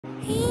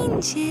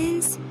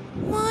Angels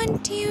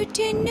want you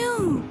to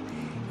know,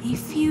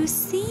 if you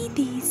see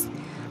this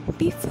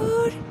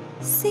before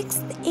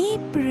 6th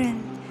April,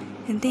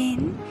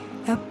 then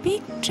a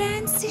big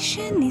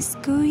transition is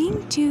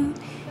going to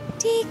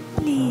take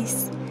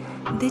place.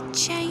 The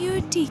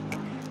chaotic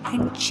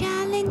and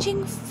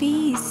challenging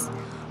phase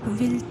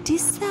will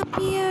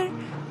disappear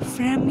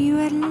from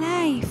your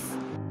life.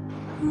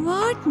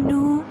 What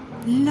no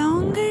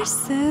longer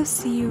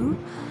serves you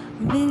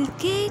will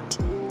get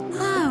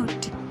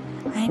out,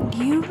 and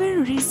you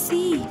will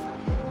receive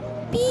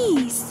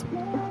peace,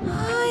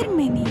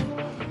 harmony,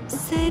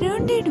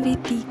 surrounded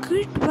with the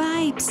good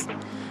vibes,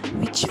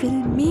 which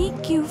will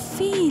make you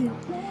feel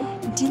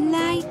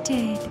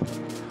delighted.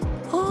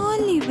 All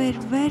your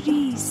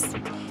worries,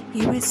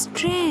 your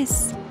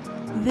stress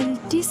will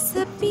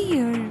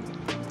disappear.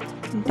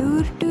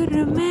 Door to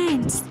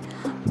romance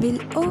will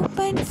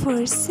open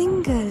for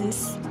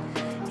singles.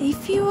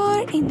 If you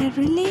are in a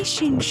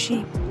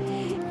relationship,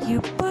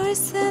 your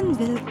person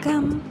will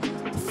come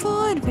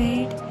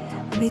forward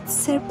with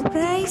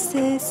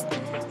surprises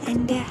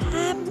and a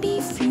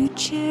happy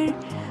future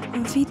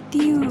with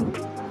you.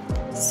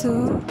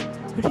 So,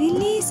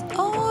 release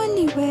all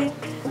your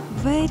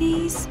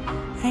worries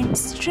and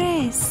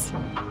stress.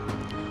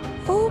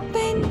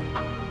 Open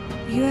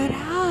your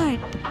heart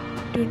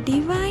to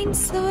divine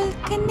soul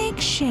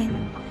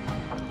connection,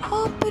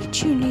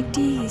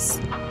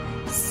 opportunities.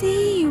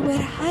 See your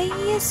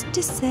highest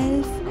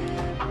self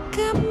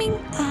coming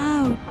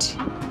out.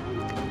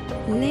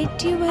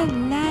 Let your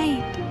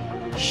light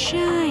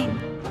shine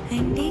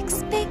and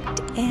expect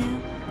a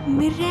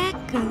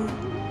miracle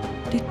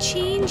to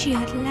change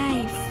your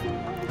life.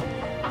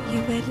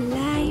 Your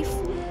life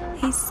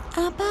is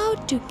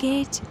about to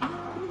get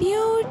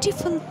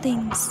beautiful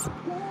things.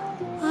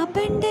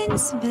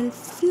 Abundance will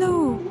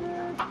flow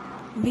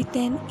with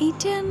an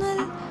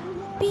eternal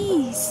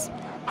peace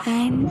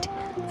and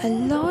a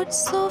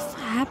lots of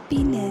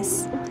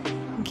happiness.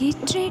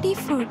 Get ready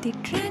for the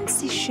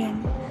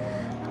transition.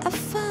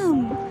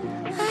 Affirm,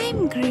 I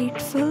am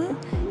grateful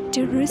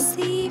to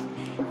receive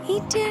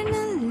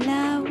eternal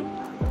love,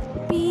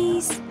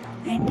 peace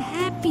and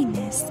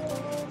happiness.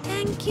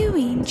 Thank you,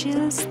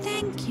 angels.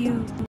 Thank you.